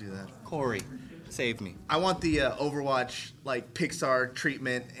had to go through that. Cory, save me. I want the Overwatch like Pixar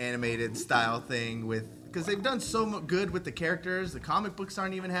treatment animated style thing because they've done so good with the characters. The comic books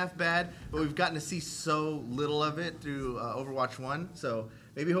aren't even half bad, but we've gotten to see so little of it through Overwatch 1. So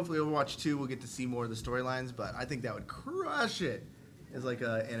maybe hopefully Overwatch 2 we'll get to see more of the storylines, but I think that would crush it as like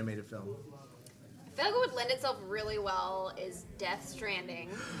an animated film. I feel like what would lend itself really well is Death Stranding.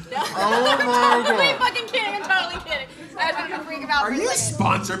 No. Oh my I'm god. fucking kidding. I'm totally kidding. I was going to freak about Are for a you second.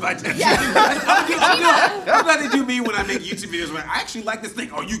 sponsored by Death Yeah. Stranding? I'm glad they do me when I make YouTube videos where I actually like this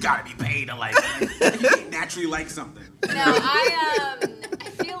thing. Oh, you gotta be paid to like it. You can't naturally like something. No, I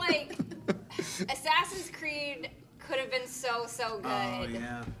feel like Assassin's Creed could have been so good. Oh,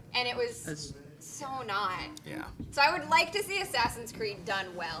 yeah. And it was so not. Yeah. So I would like to see Assassin's Creed done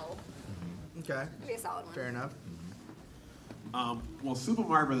well. Okay. It'd be a solid one. Fair enough. Well, Super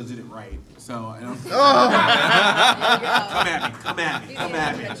Mario Brothers did it right, so I don't. Come at me.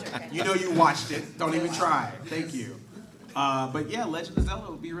 You know you watched it. Don't even try. Thank you. But yeah, Legend of Zelda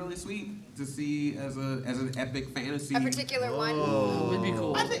would be really sweet to see as an epic fantasy. A particular one. Would be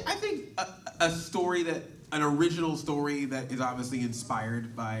cool. I think an original story that is obviously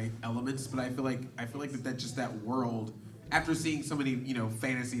inspired by elements, but I feel like that just that world. After seeing so many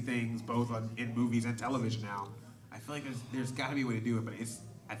fantasy things both in movies and television now, I feel like there's got to be a way to do it, but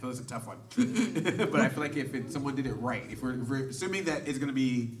I feel it's a tough one. But I feel like if someone did it right, if we're assuming that it's gonna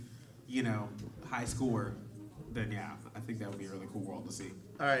be high score, then yeah, I think that would be a really cool world to see.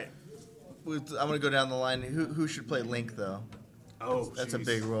 All right. I'm gonna go down the line. Who should play Link though? Oh, that's a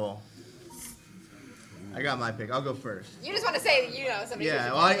big role. I got my pick. I'll go first. You just want to say somebody.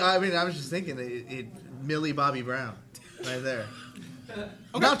 Yeah. Well, I mean, I was just thinking Millie Bobby Brown, right there. Okay.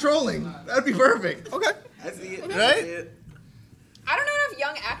 Not trolling. That'd be perfect. Okay. I see it. Right? I don't know enough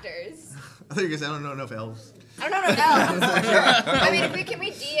young actors. I think I don't know enough elves. I don't know enough elves. I mean, can we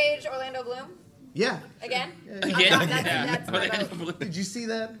de-age Orlando Bloom? Yeah. Again? Again? That's my vote. Did you see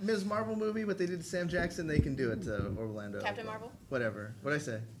that Ms. Marvel movie? What they did to Sam Jackson? They can do it to Orlando. Captain Marvel? Whatever. What'd I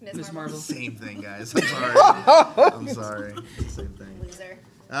say? Ms. Marvel. Same thing, guys. I'm sorry. I'm sorry. Same thing. Loser.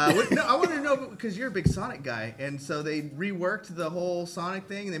 No, I wanted to know because you're a big Sonic guy, and so they reworked the whole Sonic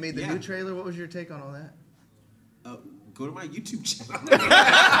thing, and they made the new trailer. What was your take on all that? Go to my YouTube channel.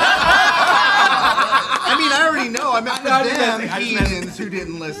 I mean, I already know. I meant them heathens who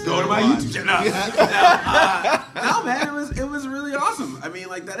didn't listen. Go to my YouTube channel. No, man, it was really awesome. I mean,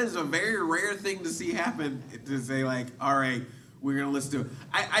 like, that is a very rare thing to see happen, to say, like, all right, we're going to listen to it.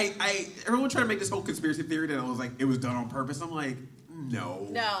 Everyone tried to make this whole conspiracy theory that it was done on purpose. I'm like, no.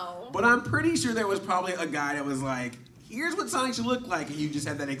 No. But I'm pretty sure there was probably a guy that was like, here's what Sonic should look like, and you just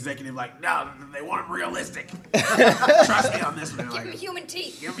had that executive like, no, they want him realistic. Trust me on this one. Give him human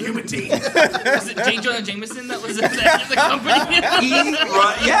teeth. Give him human teeth. Was it J. Jonah Jameson that was the company?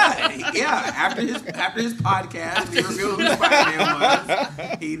 Yeah. After his podcast, he revealed who Spider-Man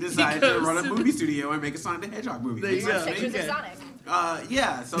was. He decided to run a movie studio and make a Sonic the Hedgehog movie. There you go. Pictures of Sonic.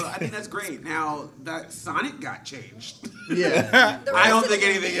 Yeah, so I think that's great. Now that Sonic got changed, yeah, I don't think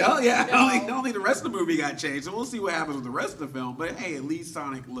anything else. Yeah, no. I don't think the rest of the movie got changed. So we'll see what happens with the rest of the film. But hey, at least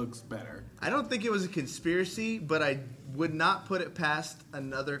Sonic looks better. I don't think it was a conspiracy, but I would not put it past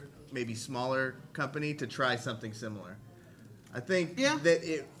another maybe smaller company to try something similar. I think that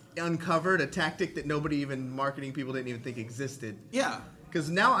it uncovered a tactic that nobody, even marketing people, didn't even think existed. Yeah, because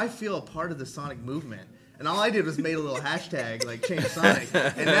now I feel a part of the Sonic movement. And all I did was made a little hashtag, like, change Sonic.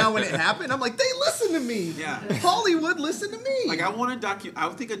 And now when it happened, I'm like, they listen to me. Yeah. Hollywood listened to me. Like, I would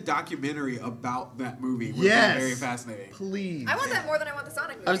think a documentary about that movie would be very fascinating. Please. I want that more than I want the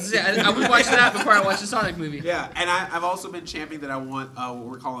Sonic movie. I would watch that before I watch the Sonic movie. Yeah, and I've also been championing that I want what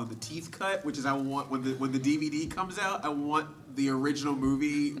we're calling the teeth cut, which is I want when the DVD comes out, I want the original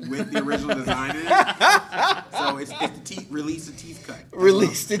movie with the original design in it. So it's the release the teeth cut.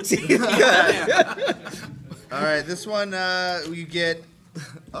 Release the teeth cut. All right, this one you get.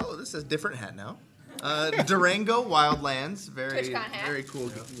 Oh, this is a different hat now. Durango Wildlands, very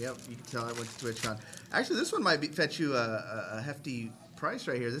cool. Yep, you can tell I went to TwitchCon. Actually, this one might fetch you a hefty price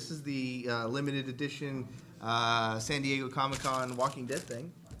right here. This is the limited edition San Diego Comic-Con Walking Dead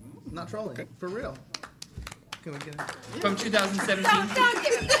thing. Not trolling, for real. Can we get it? From 2017. Don't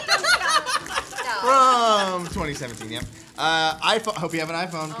give him that. From 2017, yep. iPhone. Hope you have an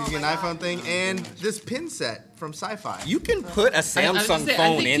iPhone because you get an iPhone thing, and this pin set from Sci-Fi. You can put a Samsung phone in there.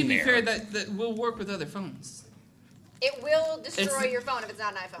 I think to be fair, that will work with other phones. It will destroy your phone if it's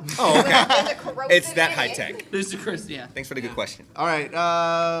not an iPhone. Oh, okay. There's a corrosive It's that in high it. tech. There's the Chris, yeah. Thanks for the good question. All right,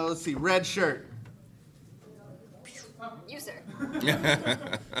 let's see. Red shirt. You, sir.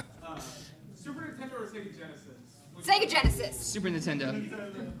 Super Nintendo or Sega Genesis? Sega Genesis. Super Nintendo.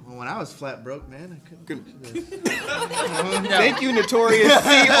 Well, when I was flat broke, man, I couldn't do this. Thank you, Notorious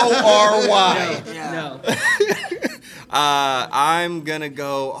Cory. No. I'm gonna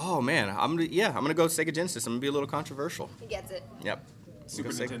go. Oh man, I'm gonna go Sega Genesis. I'm gonna be a little controversial. He gets it. Yep. Super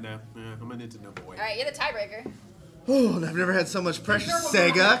Nintendo. Yeah, I'm a Nintendo boy. All right, you're the tiebreaker. Oh, I've never had so much pressure.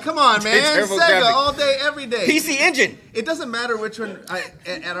 Sega, come on, man. Terrible Sega graphic. all day, every day. PC Engine. It doesn't matter which one.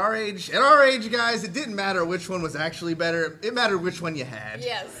 At our age, guys, it didn't matter which one was actually better. It mattered which one you had.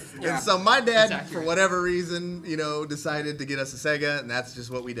 Yes. And so my dad, for whatever reason, decided to get us a Sega, and that's just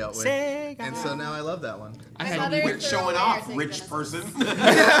what we dealt with. Sega. And so now I love that one. I had Quit showing off, rich person.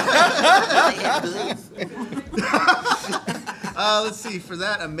 Let's see. For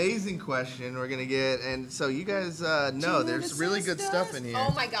that amazing question, we're gonna get, and so you guys know there's really good stuff in here.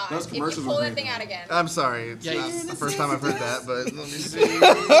 Oh my god! Those If you commercials pull were that great, thing out again. I'm sorry. It's not the first time I've heard that, but let me see.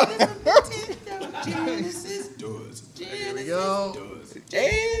 Here we go.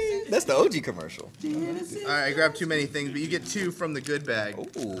 Hey, that's the OG commercial. All right, I grabbed too many things, but you get 2 from the good bag.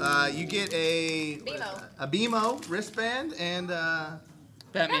 You get a BMO wristband and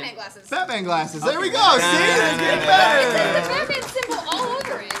Batman glasses. Batman glasses. There we go. See, it's getting better. The Batman symbol all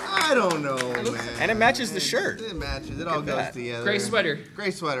over it. I don't know, man. And it matches the shirt. It matches. It all goes together. Gray sweater.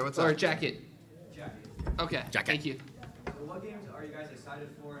 Gray sweater. What's up? Or jacket. Okay. Thank you. What games are you guys excited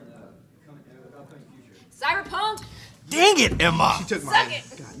for in the upcoming future? Cyberpunk. Dang it, Emma. She took Suck mine.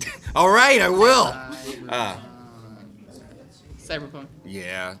 it. All right, I will. Cyberpunk.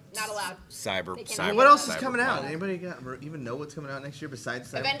 Yeah. Not allowed. Cyber. What else is coming out? Anybody even know what's coming out next year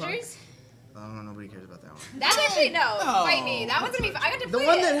besides Cyberpunk? Avengers. Oh, nobody cares about that one. That's actually fight me. That one's gonna be. I got to The play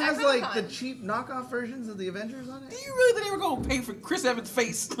one it that at has like Comic-Con. the cheap knockoff versions of the Avengers on it. Do you really think they were gonna pay for Chris Evans'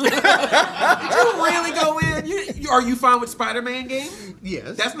 face? Did you really go in? Are you fine with Spider-Man game?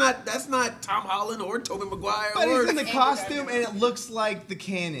 Yes. That's not Tom Holland or Tobey Maguire. But or he's in the costume and it looks like the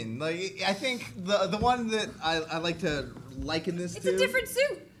canon. Like I think the one that I like to liken this It's to. a different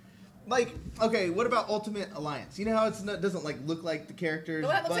suit. Like, okay, what about Ultimate Alliance? You know how doesn't like look like the characters. The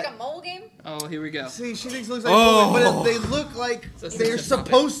one that looks but- like a mole game. Oh, here we go. See, she thinks it looks like Ultimate, but they look like they're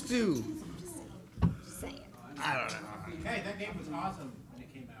supposed to. Just saying. I don't know. Hey, that game was awesome when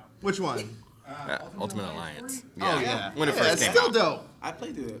it came out. Which one? Ultimate Alliance. Oh yeah, When it first it's came still out. dope. I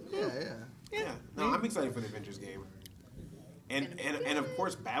played it. Yeah. No, I'm excited for the Avengers game. And of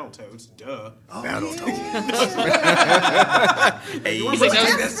course Battletoads, duh. Oh, Battletoads. Hey,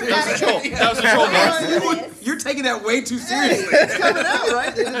 That was control bar. You're taking that way too seriously. It's coming out,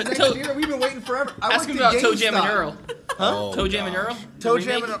 right? Next year. We've been waiting forever. Ask him about Toe Jam and Earl. Huh? Toe Jam and Earl? Toe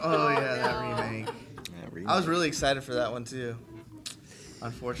Jam and Earl. Oh yeah, that remake. I was really excited for that one too.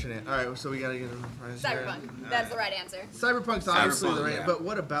 Unfortunate. All right, so we gotta get a prize here. Cyberpunk. That's the right answer. Cyberpunk's obviously the right. yeah. But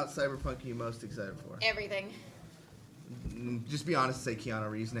what about Cyberpunk are you most excited for? Everything. Just be honest. Say Keanu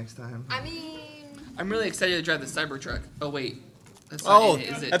Reeves next time. I mean. I'm really excited to drive the Cybertruck. Oh, wait. That's not it,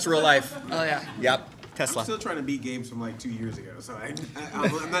 is it? That's real life. Oh, yeah. Yep. I'm Tesla. still trying to beat games from like 2 years ago, so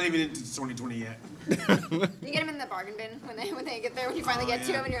I'm not even into 2020 yet. You get them in the bargain bin when they get there. When you finally get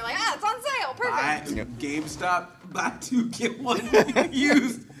to them, and you're like, it's on sale. Perfect. GameStop, buy 2 get 1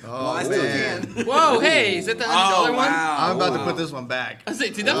 used. Well, I still can. Whoa, hey, is that the $100 one? I'm about to put this one back. I was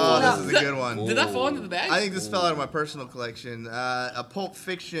like, did that fall this is a good one. Did that fall into the bag? I think this fell out of my personal collection. A Pulp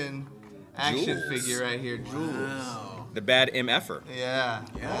Fiction action figure right here, Jules. The bad MFer. Yeah.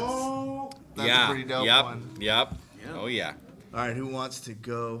 Yes. That's a pretty dope one. Yep. Oh yeah. All right, who wants to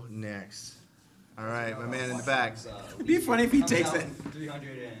go next? All right, my man in the back. It'd be funny if he takes it.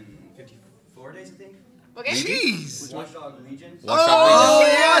 354 days, I think. Okay. Jeez. Watchdog Legion. Oh,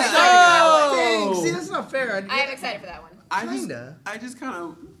 yeah. Dang, see, that's not fair. I am excited for that one. I just kind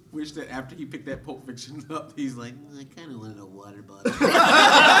of wish that after he picked that Pulp Fiction up, he's like, I kind of wanted a water bottle.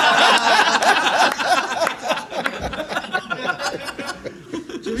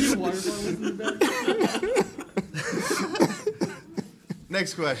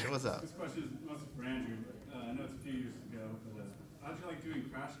 Next question. What's up? This question is mostly for Andrew. I know it's a few years ago, but how'd you like doing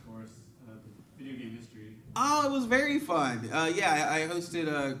Crash Course, video game history? Oh, it was very fun. Yeah, I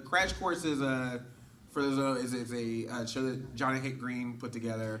hosted Crash Course is a show that Johnny Hit Green put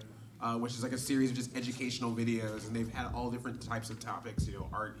together, which is like a series of just educational videos, and they've had all different types of topics,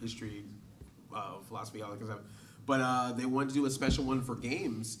 art, history, philosophy, all that kind of stuff. But they wanted to do a special one for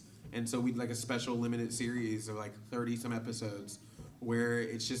games, and so we did like a special limited series of like 30 some episodes, where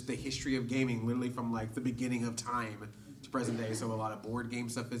it's just the history of gaming, literally from like the beginning of time to present day. So a lot of board game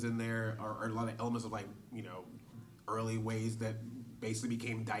stuff is in there, or a lot of elements of like early ways that basically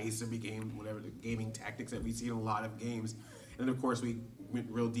became dice and became whatever the gaming tactics that we see in a lot of games. And then of course we went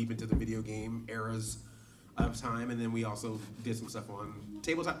real deep into the video game eras of time, and then we also did some stuff on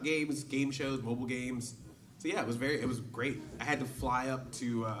tabletop games, game shows, mobile games. So yeah, it was great. I had to fly up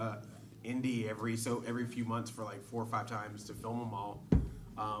to Indy every few months for like 4 or 5 times to film them all,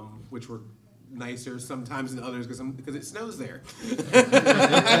 which were nicer sometimes than others because it snows there.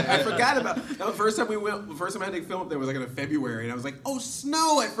 I forgot about the first time we went. The first time I had to film up there was like in February, and I was like, "Oh,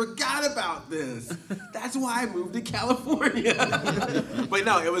 snow! I forgot about this. That's why I moved to California." But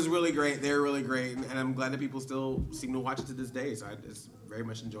no, it was really great. They were really great, and I'm glad that people still seem to watch it to this day. So I just very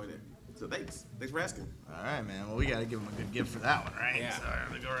much enjoyed it. So thanks for asking. All right, man. Well, we gotta give him a good gift for that one, right? Yeah. So, all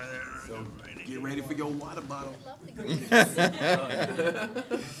right, go right there. So get ready for your water bottle. All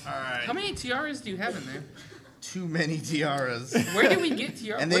right. How many tiaras do you have in there? too many tiaras. Where did we get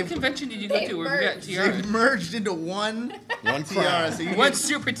tiaras? And what convention did you go to where we got tiaras? They've merged into one tiara. So one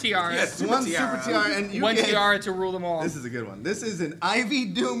super tiara. Yes, one super tiara. And you one get, tiara to rule them all. This is a good one. This is an Ivy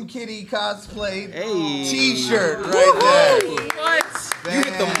Doom Kitty cosplay t-shirt right there. What? Man, you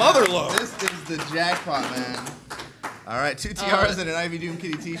get the mother look. This is the jackpot, man. All right, 2 tiaras and an Ivy Doom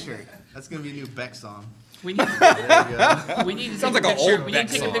Kitty t-shirt. That's going to be a new Beck song. We need to Sounds take like a picture. an old We need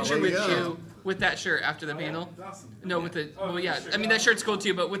to take a Beck picture song. with you with that shirt after the panel. No, with the I mean that shirt's cool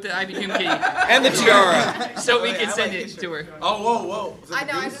too, but with the Ivy Doom Kitty and the tiara, so we can send it to her. Oh, whoa! I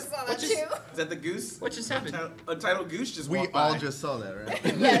know, I just saw that too. Is that the goose? What just happened? Untitled Goose just We walked all by. just saw that, right?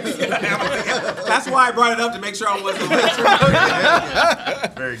 Yes. That's why I brought it up to make sure I wasn't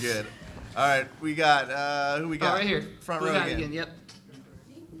late. Very good. All right, we got who we got? Oh, right here. Front Blue row guy again. Yep.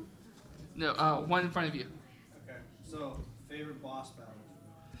 No, one in front of you. Okay. So, favorite boss battle?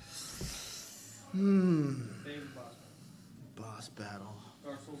 Favorite boss battle? Boss battle.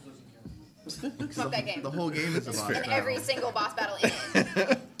 Dark Souls doesn't count. Fuck that game. The whole game is a boss And battle. every single boss battle in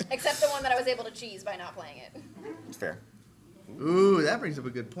it. Except the one that I was able to cheese by not playing it. It's fair. Ooh, that brings up a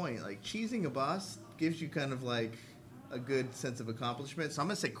good point. Like, cheesing a boss gives you kind of like a good sense of accomplishment. So I'm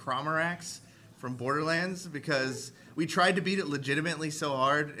going to say Cromarax from Borderlands because we tried to beat it legitimately so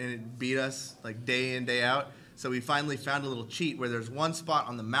hard and it beat us like day in, day out. So we finally found a little cheat where there's one spot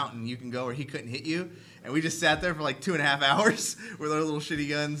on the mountain you can go where he couldn't hit you. And we just sat there for like 2.5 hours with our little shitty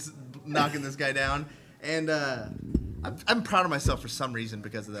guns knocking this guy down. And I'm proud of myself for some reason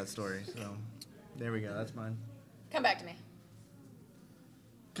because of that story. So there we go. That's mine. Come back to me.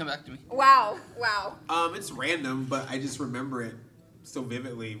 Come back to me. Wow. It's random, but I just remember it so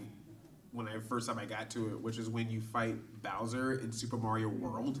vividly when first time I got to it, which is when you fight Bowser in Super Mario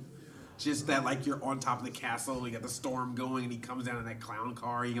World. Just that, like, you're on top of the castle, and you got the storm going, and he comes down in that clown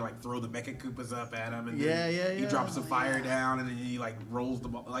car, and you can, like, throw the Mecha Koopas up at him, and then he drops the fire down, and then he, like, rolls the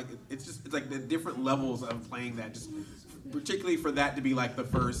ball. Like, it's like the different levels of playing that, just particularly for that to be, like, the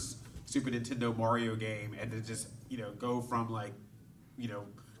first Super Nintendo Mario game, and to just, go from, like,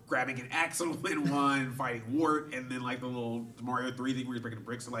 grabbing an axle in one, fighting Wart, and then like the little Mario 3 thing where he's breaking the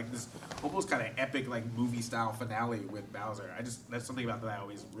bricks, and like this almost kind of epic like movie style finale with Bowser. That's something about that I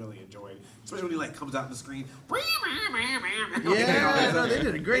always really enjoyed, especially when he like comes out on the screen. Yeah, no, they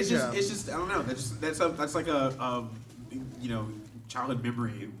did a great job. It's just I don't know. That's like a childhood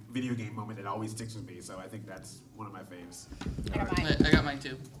memory video game moment that always sticks with me. So I think that's one of my faves. I got mine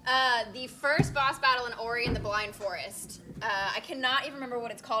too. The first boss battle in Ori and the Blind Forest. I cannot even remember what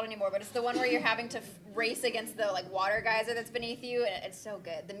it's called anymore, but it's the one where you're having to race against the like water geyser that's beneath you, and it's so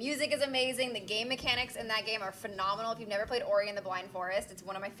good. The music is amazing. The game mechanics in that game are phenomenal. If you've never played Ori and the Blind Forest, it's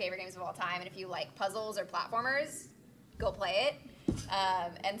one of my favorite games of all time. And if you like puzzles or platformers, go play it.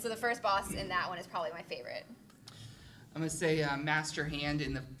 And so the first boss in that one is probably my favorite. I'm gonna say Master Hand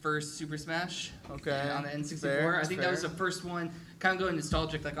in the first Super Smash. Okay. On the N64. Fair, I think that was the first one. Kind of going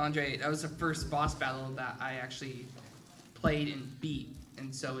nostalgic like Andre. That was the first boss battle that I actually played and beat,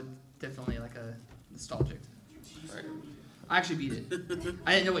 and so it's definitely like a nostalgic. Right. I actually beat it.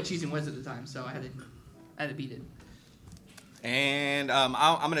 I didn't know what cheesing was at the time, so I had to beat it. And I'm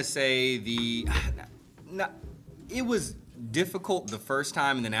gonna say it was difficult the first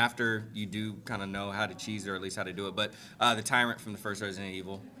time, and then after you do kind of know how to cheese, or at least how to do it. But the Tyrant from the first Resident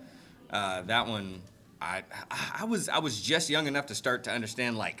Evil, that one, I was just young enough to start to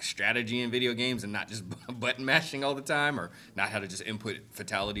understand like strategy in video games and not just button mashing all the time, or not how to just input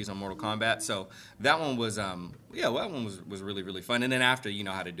fatalities on Mortal Kombat. So that one was was really, really fun. And then after you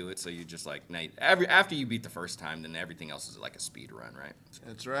know how to do it, so you just like after you beat the first time, then everything else is like a speed run, right? So.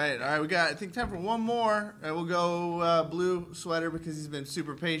 That's right. All right, we got I think time for one more. We'll go Blue Sweater because he's been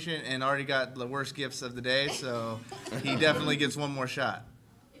super patient and already got the worst gifts of the day, so he definitely gets one more shot.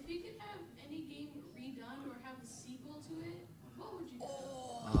 If you could have any game redone or have a sequel to it, what would you do?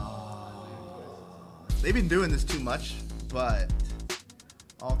 They've been doing this too much, but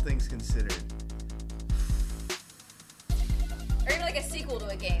all things considered. Or even like a sequel to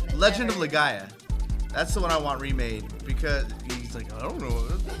a game. Legend of Legaia. That's the one I want remade because he's like, I don't know.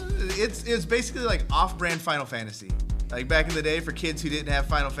 It's basically like off-brand Final Fantasy. Like back in the day for kids who didn't have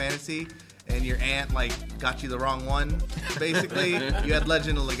Final Fantasy and your aunt like got you the wrong one. Basically, you had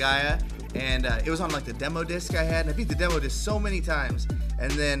Legend of Legaia, and it was on like the demo disc I had, and I beat the demo disc so many times.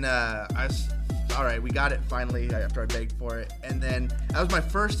 And then all right, we got it finally after I begged for it. And then that was my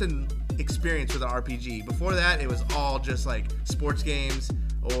first experience with an RPG. Before that, it was all just like sports games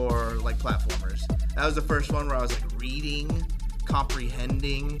or like platformers. That was the first one where I was like reading,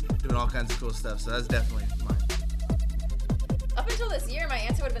 comprehending, doing all kinds of cool stuff. So that's definitely mine. Up until this year, my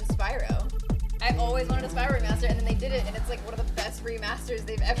answer would have been Spyro. I always wanted a Spy remaster, and then they did it, and it's like one of the best remasters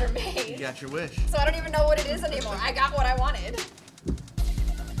they've ever made. You got your wish. So I don't even know what it is anymore. I got what I wanted. You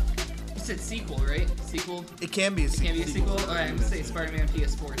said sequel, right? Sequel? It can be a sequel. Can be a sequel? Alright, I'm gonna say Spider-Man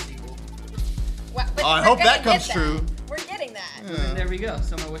PS4 sequel. Well, but I we're hope gonna that comes get true. We're getting that. And there we go.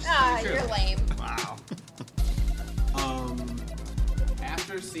 So my wish is coming true. You're lame. Wow.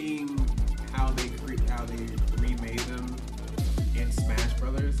 After seeing how they remade them in Smash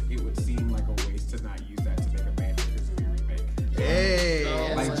Brothers, it would seem like a waste to not use that to make a Banjo-Kazooie remake. Hey,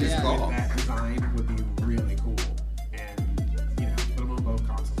 Like just with that design would be really cool, and put them on both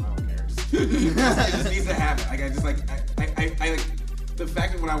consoles. I don't care. It just needs to happen. Like I like the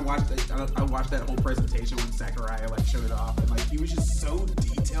fact that when I watched that whole presentation when Sakurai showed it off, and he was just so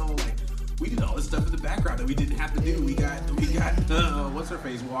detailed. Like we did all this stuff in the background that we didn't have to do. We got what's her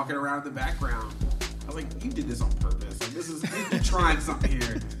face walking around in the background. I was like, you did this on purpose. Like you're trying something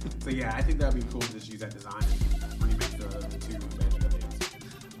here. So yeah, I think that'd be cool to just use that design and remake the two Banjo games.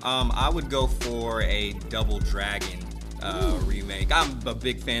 I would go for a Double Dragon remake. I'm a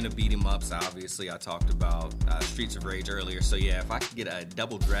big fan of beat 'em ups. Obviously, I talked about Streets of Rage earlier. So yeah, if I could get a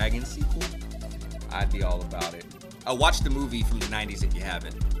Double Dragon sequel, I'd be all about it. Watch the movie from the 90s if you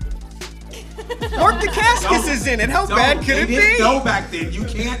haven't. Mark Dacascos is in it. How bad could it be? They didn't know back then. You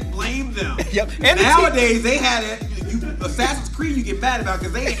can't blame them. Yep. And nowadays they had it. Assassin's Creed you get mad about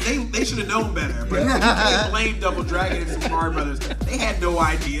because they should have known better. But you can't blame Double Dragon and Super Mario Brothers. They had no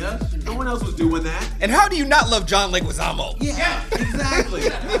idea. No one else was doing that. And how do you not love John Leguizamo? Yeah, exactly.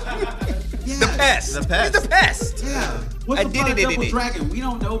 The pest. The pest. He's the pest. Yeah. What's the fun of Double Dragon? We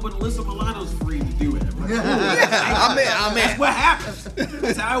don't know, but Alyssa Milano's free to do it. I'm in. That's what happens.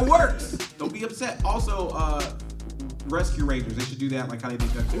 That's how it works. Don't be upset. Also, Rescue Rangers. They should do that like how they did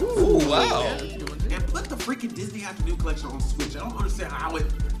that. Ooh, wow. And put the freaking Disney Afternoon Collection on Switch. I don't understand how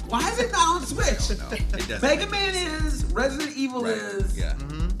it. Why is it not on Switch? No, it doesn't. Mega Man is. Resident Evil is. Yeah.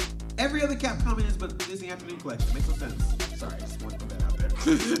 Mm-hmm. Every other Capcom is, but Disney Afternoon Collection. Makes no sense. Sorry, I just want to put that out there.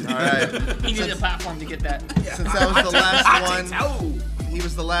 All right. He needed a platform to get that. Since that was the last one, he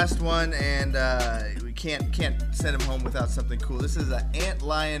was the last one, and we can't send him home without something cool. This is an Ant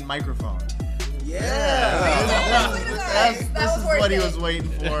Lion microphone. Yeah. This is what he was waiting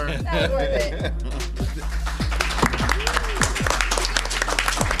for. That was worth it.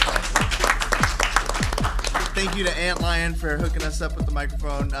 Thank you to Ant Lion for hooking us up with the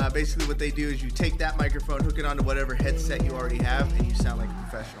microphone. Basically what they do is you take that microphone, hook it onto whatever headset you already have, and you sound like a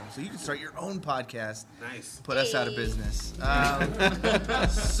professional. So you can start your own podcast. Nice. Put us out of business.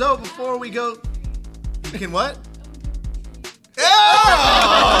 So before we go, you can what?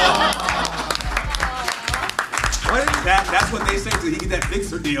 That's what they say till he get that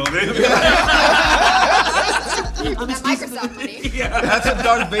Fixer deal. That Microsoft money. Yeah. That's what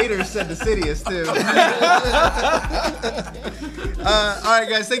Darth Vader said to Sidious, too. All right,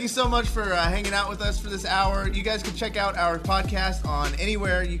 guys, thank you so much for hanging out with us for this hour. You guys can check out our podcast on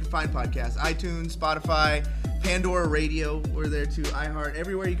anywhere you can find podcasts. iTunes, Spotify, Pandora Radio. We're there too. iHeart.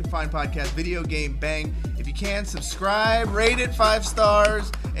 Everywhere you can find podcasts. Video Game Bang. If you can, subscribe, rate it 5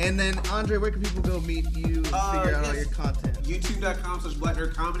 stars. And then, Andre, where can people go meet you and figure out all your content?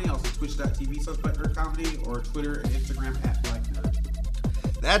 YouTube.com/BlackNerdComedy. Also Twitch.tv/BlackNerdComedy. Or Twitter and Instagram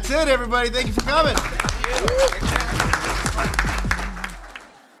 @BlackNerd. That's it, everybody. Thank you for coming. Thank you.